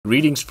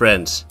Greetings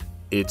friends,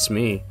 it's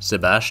me,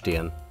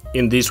 Sebastian.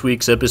 In this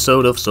week's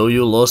episode of So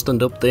You Lost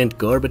and Obtained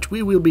Garbage,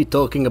 we will be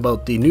talking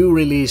about the new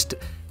released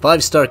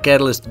 5-star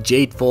catalyst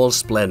Jadefall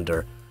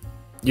Splendor.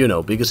 You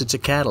know, because it's a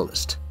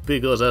catalyst.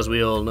 Because as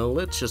we all know,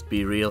 let's just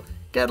be real,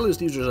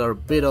 catalyst users are a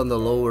bit on the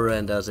lower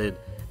end, as in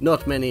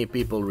not many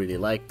people really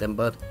like them,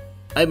 but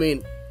I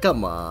mean,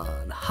 come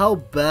on, how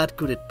bad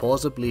could it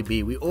possibly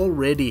be? We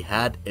already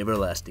had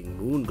Everlasting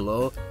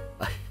Moonglow.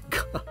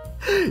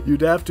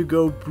 You'd have to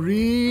go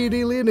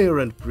pretty linear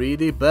and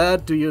pretty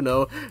bad to, you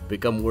know,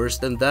 become worse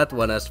than that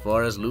one as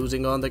far as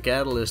losing on the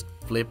catalyst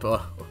flip.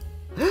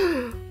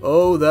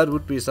 Oh, that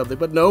would be something,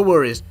 but no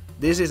worries.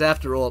 This is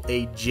after all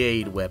a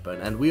Jade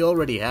weapon, and we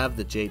already have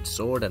the Jade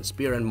sword and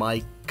spear, and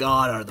my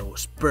god are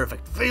those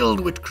perfect, filled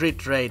with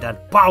crit rate and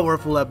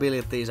powerful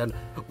abilities, and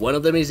one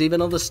of them is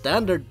even on the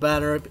standard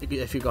banner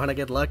if you're gonna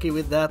get lucky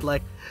with that.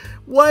 Like,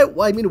 why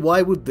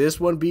would this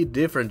one be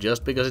different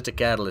just because it's a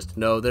catalyst?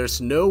 No,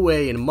 there's no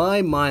way in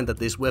my mind that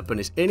this weapon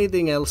is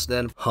anything else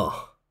than...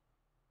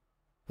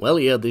 Well,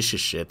 yeah, this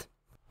is shit.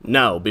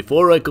 Now,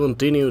 before I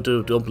continue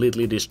to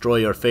completely destroy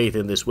your faith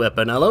in this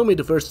weapon, allow me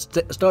to first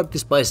start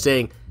this by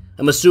saying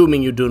I'm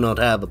assuming you do not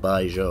have a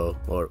bifo,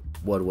 or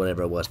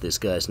whatever was this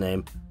guy's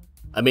name.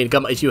 I mean,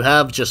 come on, if you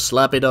have, just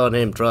slap it on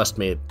him, trust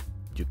me,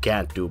 you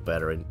can't do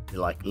better.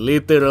 Like,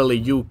 literally,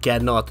 you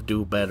cannot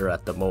do better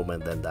at the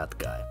moment than that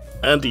guy.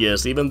 And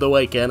yes, even though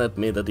I can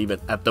admit that even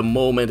at the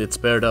moment it's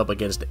paired up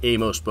against the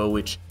Amos bow,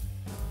 which,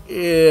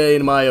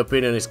 in my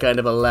opinion, is kind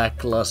of a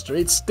lackluster.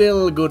 It's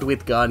still good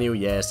with Ganyu,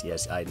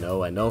 yes, I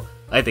know.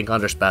 I think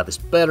Hunter's Path is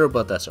better,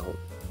 but that's a whole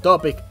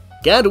topic.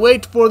 Can't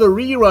wait for the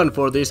rerun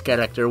for this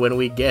character when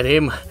we get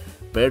him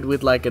paired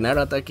with like an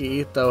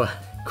Arataki Ito,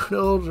 good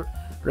old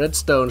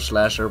Redstone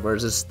Slasher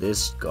versus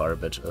this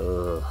garbage.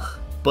 Ugh.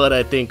 But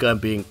I think I'm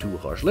being too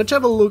harsh. Let's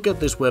have a look at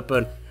this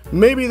weapon.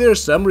 Maybe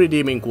there's some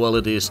redeeming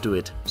qualities to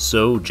it.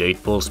 So,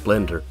 Jadefall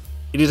Splendor.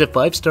 It is a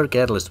 5-star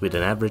catalyst with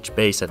an average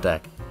base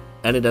attack,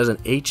 and it has an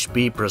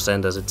HP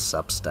percent as its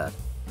substat.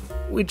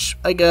 Which,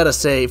 I gotta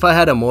say, if I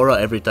had a Mora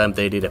every time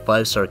they did a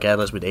 5-star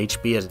catalyst with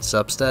HP as its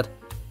substat,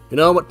 you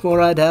know what more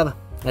I'd have?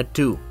 At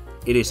 2.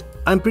 It is,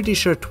 I'm pretty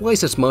sure,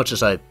 twice as much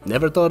as I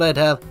never thought I'd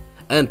have,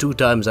 and 2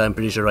 times I'm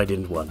pretty sure I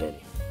didn't want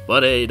any.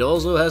 But hey, it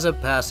also has a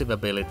passive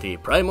ability,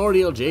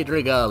 Primordial Jade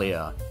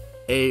Regalia.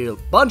 A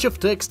bunch of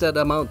text that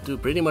amount to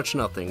pretty much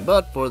nothing,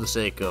 but for the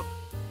sake of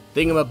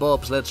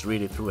thingamabobs, let's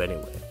read it through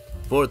anyway.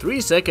 For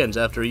 3 seconds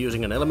after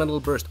using an elemental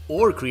burst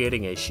or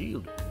creating a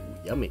shield,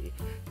 ooh, yummy,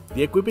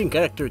 the equipping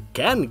character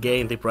can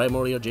gain the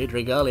Primordial Jade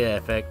Regalia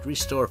effect,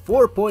 restore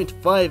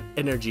 4.5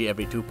 energy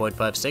every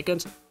 2.5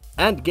 seconds,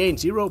 and gain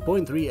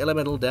 0.3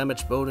 elemental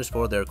damage bonus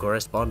for their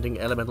corresponding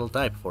elemental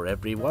type for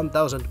every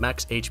 1000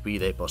 max HP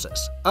they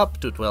possess, up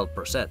to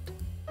 12%.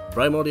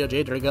 Primordial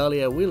Jade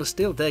Regalia will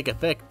still take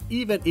effect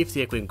even if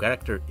the equipping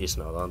character is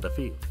not on the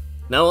field.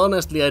 Now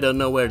honestly, I don't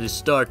know where to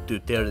start to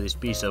tear this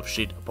piece of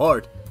shit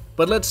apart,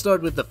 but let's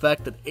start with the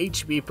fact that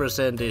HP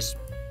percent is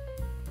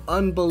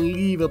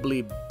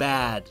unbelievably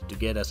bad to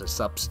get as a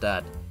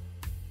substat,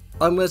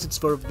 unless it's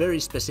for a very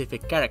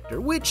specific character,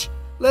 which,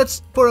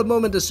 let's for a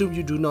moment assume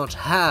you do not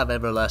have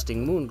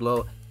Everlasting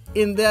Moonglow.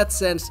 In that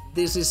sense,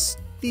 this is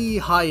the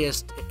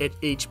highest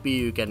HP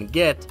you can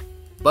get,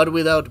 but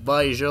without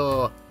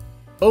bifo,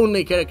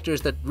 only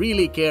characters that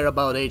really care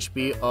about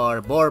HP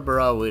are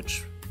Barbara,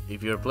 which,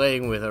 if you're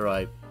playing with her,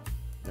 I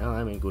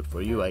mean, good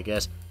for you, I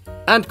guess,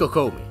 and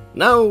Kokomi.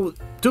 Now,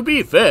 to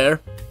be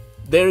fair,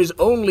 there is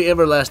only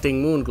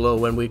Everlasting Moonglow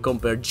when we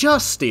compare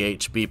just the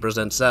HP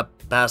percent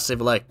passive,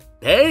 like,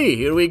 hey,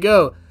 here we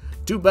go.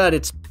 Too bad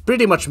it's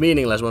pretty much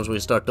meaningless once we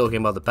start talking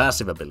about the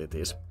passive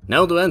abilities.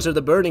 Now to answer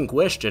the burning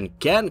question,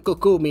 can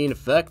Kokomi in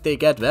fact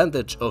take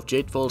advantage of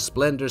Jadefall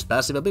Splendor's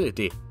passive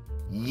ability?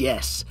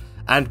 Yes,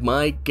 and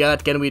my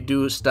god can we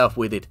do stuff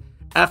with it.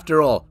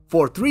 After all,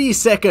 for 3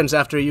 seconds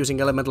after using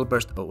Elemental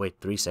Burst... Oh wait,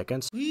 3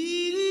 seconds?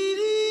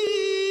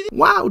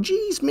 Wow,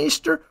 geez,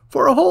 mister,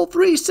 for a whole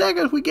 3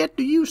 seconds we get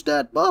to use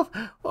that buff?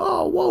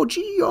 Oh, whoa,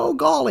 gee, oh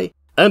golly.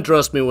 And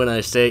trust me when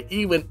I say,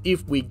 even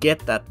if we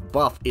get that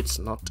buff, it's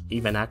not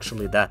even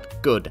actually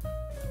that good.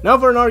 Now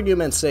for an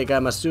argument's sake,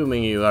 I'm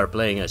assuming you are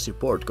playing a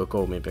support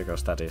Kokomi,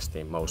 because that is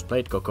the most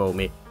played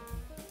Kokomi.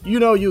 You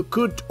know, you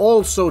could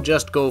also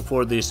just go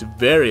for this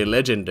very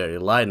legendary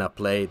lineup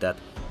play that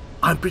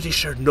I'm pretty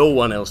sure no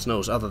one else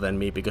knows other than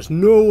me, because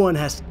no one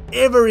has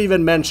ever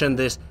even mentioned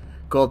this,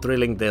 called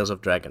Thrilling Tales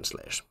of Dragon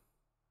Slayers.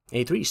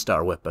 A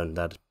 3-star weapon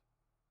that,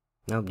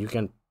 now you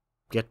can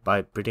get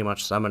by pretty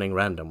much summoning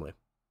randomly.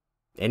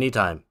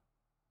 Anytime.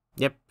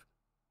 Yep,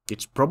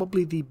 it's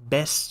probably the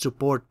best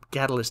support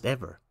catalyst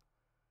ever.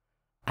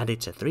 And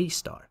it's a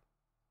 3-star.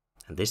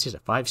 And this is a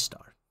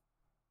 5-star.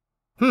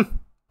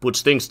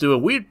 Puts things to a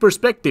weird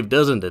perspective,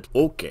 doesn't it?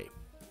 Okay.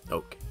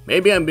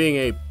 Maybe I'm being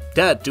a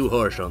tad too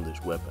harsh on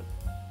this weapon.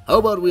 How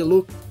about we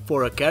look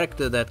for a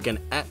character that can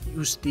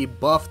use the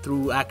buff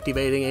through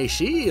activating a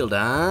shield?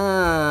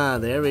 Ah,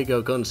 there we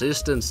go,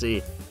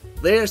 consistency.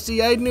 There,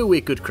 see, I knew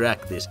we could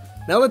crack this.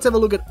 Now let's have a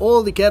look at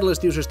all the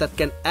Catalyst users that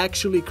can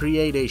actually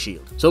create a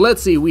shield. So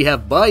let's see, we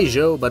have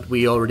befo, but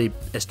we already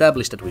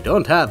established that we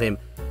don't have him.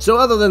 So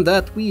other than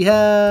that, we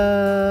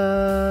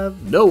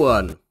have no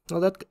one.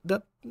 Well,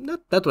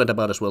 that went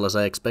about as well as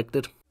I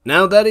expected.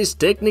 Now that is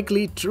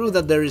technically true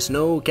that there is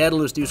no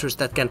Catalyst users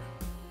that can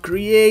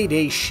create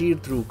a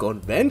shield through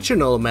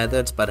conventional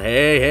methods, but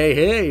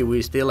hey, we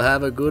still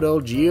have a good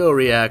old geo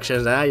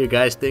reactions. You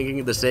guys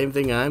thinking the same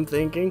thing I'm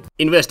thinking?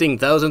 Investing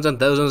thousands and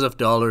thousands of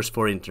dollars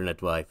for internet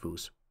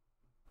waifus.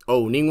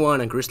 Oh,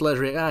 Ningguang and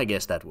Crystallizer, I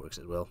guess that works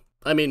as well.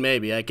 I mean,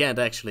 maybe, I can't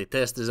actually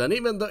test this, and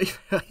even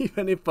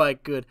if I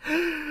could...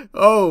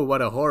 Oh,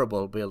 what a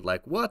horrible build,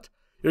 like what?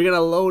 You're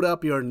gonna load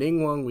up your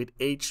Ningguang with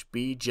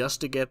HP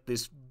just to get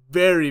this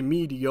very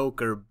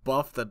mediocre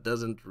buff that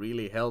doesn't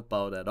really help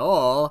out at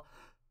all?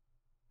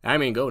 I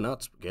mean, go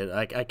nuts, kid.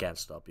 I can't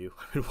stop you.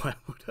 Why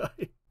would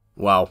I?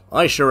 Wow,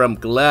 I sure am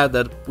glad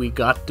that we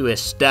got to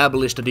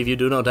establish that if you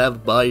do not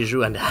have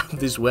befo and have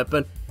this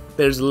weapon,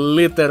 there's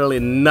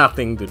literally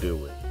nothing to do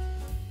with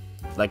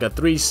it. Like a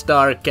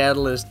 3-star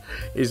Catalyst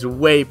is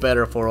way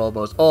better for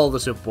almost all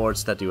the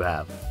supports that you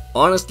have.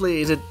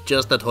 Honestly, is it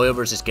just that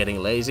Hoyoverse is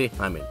getting lazy?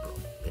 I mean,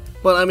 probably.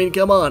 But I mean,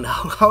 come on,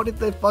 how did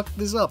they fuck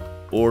this up?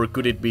 Or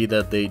could it be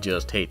that they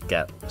just hate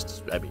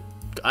Catalysts? I mean,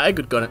 I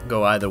could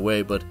go either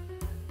way, but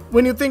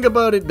when you think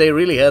about it, they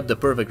really had the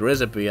perfect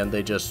recipe and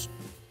they just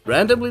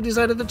randomly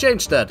decided to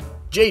change that.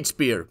 Jade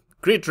Spear,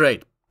 crit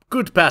rate,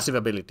 good passive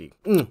ability,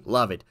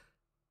 love it.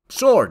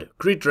 Sword,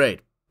 crit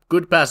rate,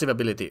 good passive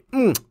ability,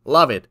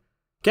 love it.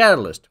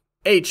 Catalyst,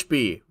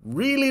 HP,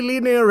 really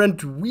linear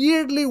and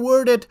weirdly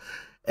worded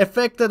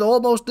effect that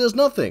almost does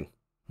nothing.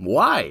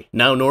 Why?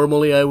 Now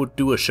normally I would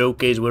do a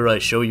showcase where I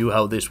show you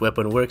how this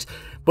weapon works,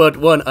 but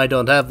 1, I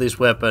don't have this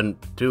weapon,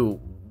 2,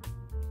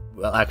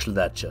 well actually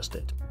that's just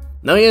it.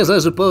 Now yes, I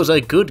suppose I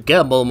could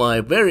gamble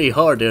my very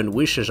hard-earned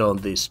wishes on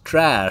this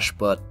trash,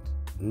 but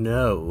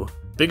no.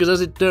 Because as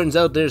it turns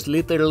out, there's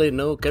literally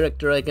no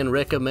character I can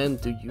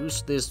recommend to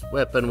use this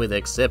weapon with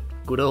except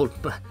good old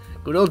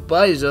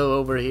befo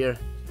over here.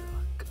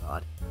 Oh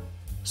god.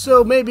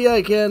 So maybe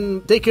I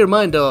can take your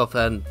mind off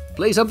and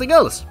play something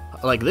else,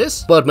 like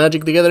this, but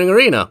Magic the Gathering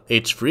Arena.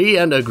 It's free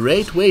and a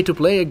great way to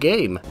play a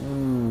game.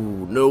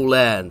 Ooh, no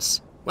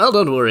lands. Well,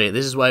 don't worry,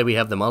 this is why we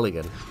have the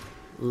mulligan.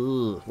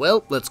 Ooh,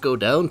 well, let's go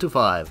down to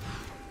 5.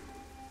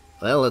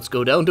 Well, let's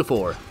go down to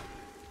 4.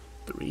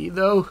 3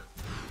 though?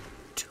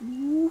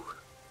 2?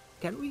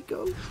 Can we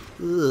go?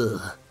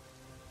 Ugh.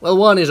 Well,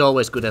 1 is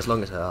always good as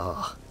long as...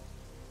 Oh.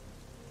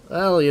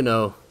 Well, you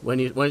know, when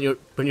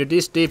you're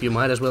this deep, you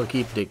might as well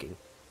keep digging.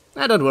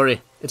 Don't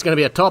worry, it's gonna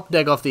be a top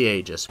deck of the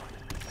ages.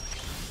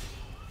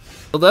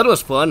 Well, that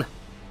was fun.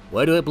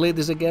 Why do I play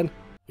this again?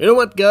 You know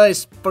what,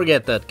 guys?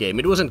 Forget that game.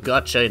 It wasn't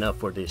gacha enough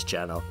for this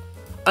channel.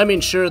 I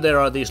mean, sure, there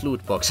are these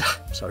loot boxes.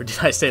 Sorry, did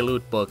I say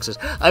loot boxes?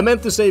 I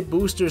meant to say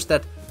boosters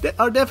that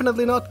are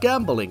definitely not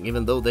gambling,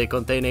 even though they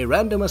contain a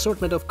random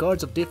assortment of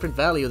cards of different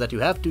value that you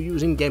have to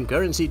use in-game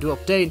currency to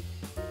obtain,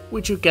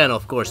 which you can,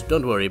 of course,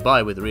 don't worry,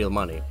 buy with real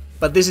money.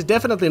 But this is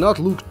definitely not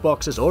loot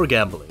boxes or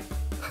gambling.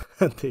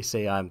 They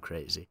say I'm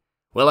crazy.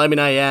 Well, I mean,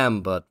 I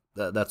am, but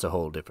that's a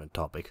whole different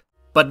topic.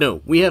 But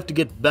no, we have to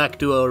get back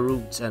to our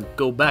roots and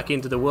go back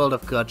into the world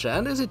of gacha,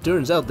 and as it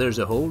turns out, there's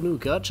a whole new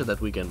gacha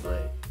that we can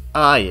play.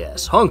 Ah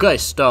yes, Honkai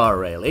Star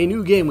Rail, a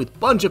new game with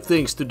bunch of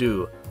things to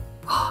do.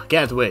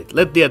 Can't wait,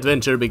 let the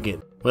adventure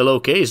begin. Well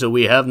okay, so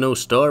we have no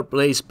star,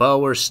 place,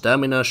 power,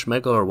 stamina,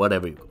 schmeckle or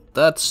whatever you call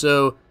that,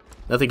 so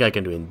nothing I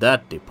can do in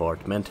that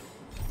department.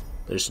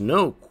 There's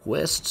no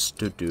quests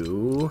to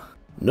do.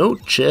 No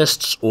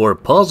chests or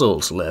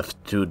puzzles left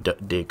to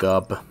dig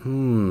up.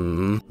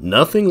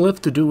 Nothing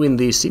left to do in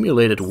the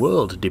simulated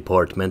world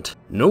department.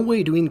 No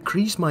way to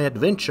increase my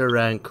adventure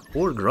rank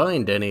or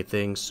grind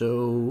anything,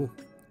 so...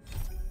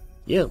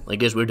 yeah, I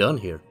guess we're done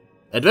here.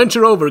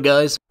 Adventure over,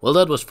 guys! Well,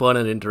 that was fun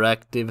and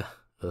interactive.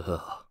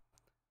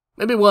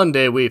 Maybe one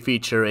day we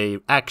feature a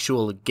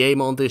actual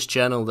game on this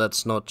channel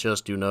that's not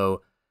just, you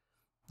know,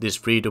 this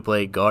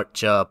free-to-play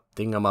gacha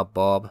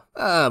thingamabob.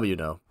 You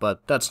know,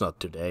 but that's not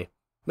today.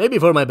 Maybe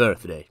for my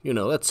birthday, you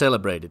know, let's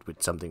celebrate it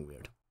with something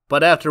weird.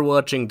 But after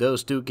watching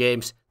those 2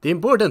 games, the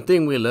important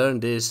thing we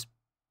learned is...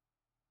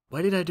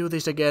 why did I do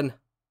this again?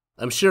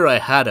 I'm sure I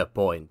had a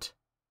point.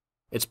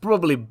 It's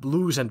probably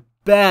loose and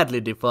badly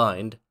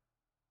defined.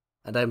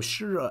 And I'm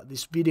sure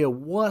this video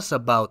was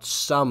about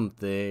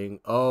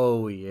something.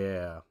 Oh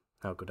yeah,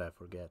 how could I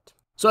forget?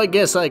 So I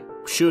guess I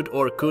should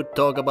or could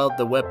talk about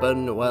the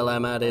weapon while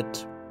I'm at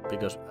it.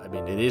 Because, I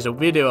mean, it is a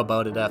video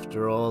about it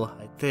after all,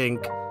 I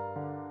think.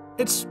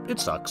 It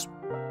sucks.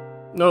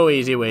 No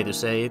easy way to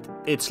say it.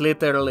 It's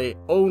literally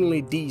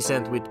only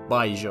decent with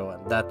befo,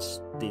 and that's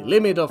the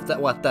limit of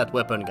what that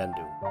weapon can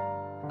do.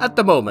 At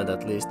the moment,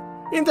 at least.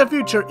 In the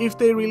future, if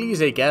they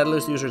release a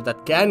Catalyst user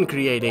that can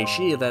create a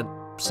shield and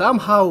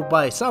somehow,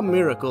 by some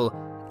miracle,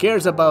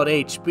 cares about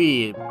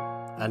HP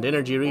and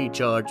energy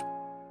recharge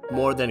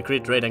more than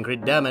crit rate and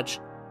crit damage,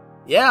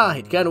 yeah,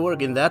 it can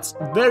work in that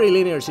very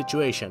linear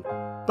situation.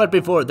 But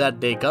before that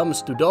day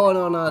comes to dawn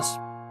on us,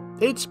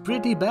 it's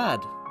pretty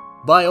bad.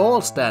 by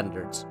all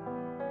standards.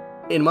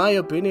 In my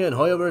opinion,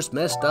 Hoyoverse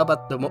messed up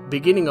at the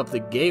beginning of the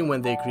game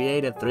when they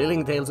created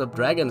Thrilling Tales of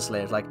Dragon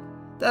Slayers. Like,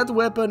 that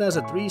weapon as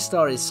a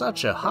 3-star is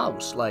such a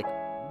house. Like,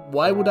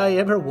 why would I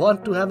ever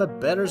want to have a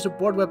better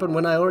support weapon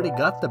when I already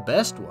got the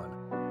best one?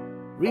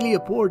 Really a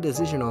poor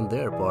decision on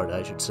their part,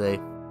 I should say.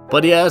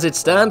 But yeah, as it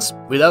stands,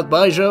 without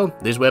Baijo,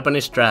 this weapon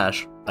is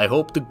trash. I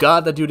hope to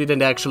God that you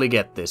didn't actually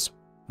get this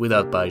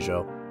without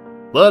Baijo.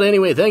 But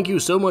anyway, thank you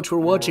so much for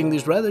watching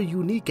this rather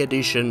unique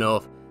edition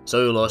of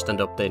So You Lost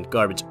and Obtained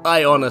Garbage.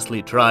 I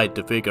honestly tried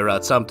to figure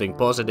out something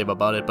positive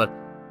about it, but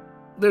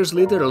there's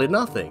literally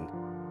nothing.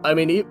 I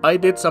mean, I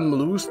did some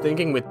loose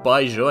thinking with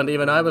Baijo, and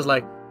even I was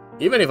like,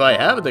 even if I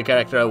have the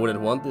character I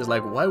wouldn't want this,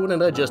 like, why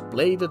wouldn't I just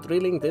play the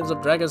Thrilling Tales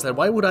of Dragon Slayer?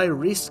 Why would I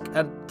risk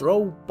and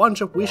throw a bunch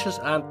of wishes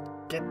and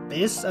get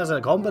this as a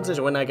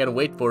compensation when I can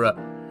wait for a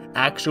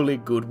actually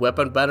good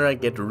weapon banner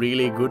and get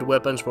really good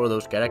weapons for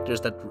those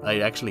characters that I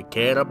actually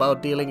care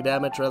about dealing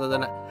damage, rather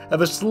than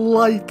have a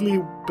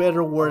slightly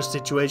better worse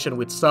situation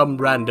with some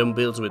random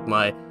builds with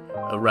my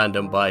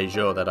random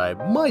Baijo that I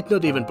might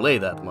not even play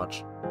that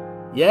much.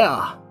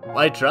 Yeah,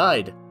 I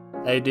tried.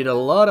 I did a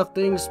lot of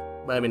things.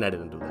 I mean, I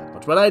didn't do that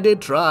much, but I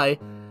did try.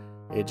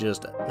 It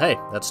just, hey,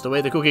 that's the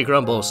way the cookie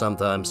crumbles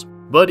sometimes.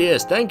 But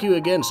yes, thank you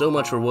again so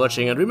much for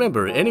watching, and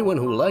remember, anyone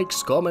who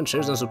likes, comments,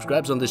 shares and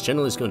subscribes on this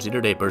channel is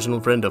considered a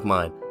personal friend of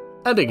mine.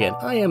 And again,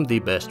 I am the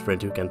best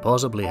friend you can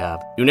possibly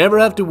have. You never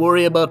have to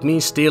worry about me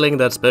stealing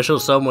that special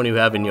someone you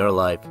have in your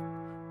life.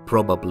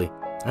 Probably.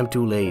 I'm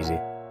too lazy.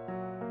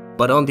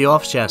 But on the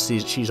off chance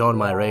she's on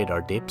my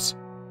radar, dips.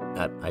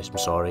 I'm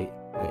sorry,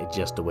 it's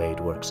just the way it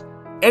works.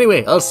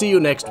 Anyway, I'll see you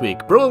next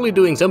week, probably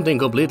doing something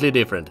completely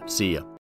different. See ya.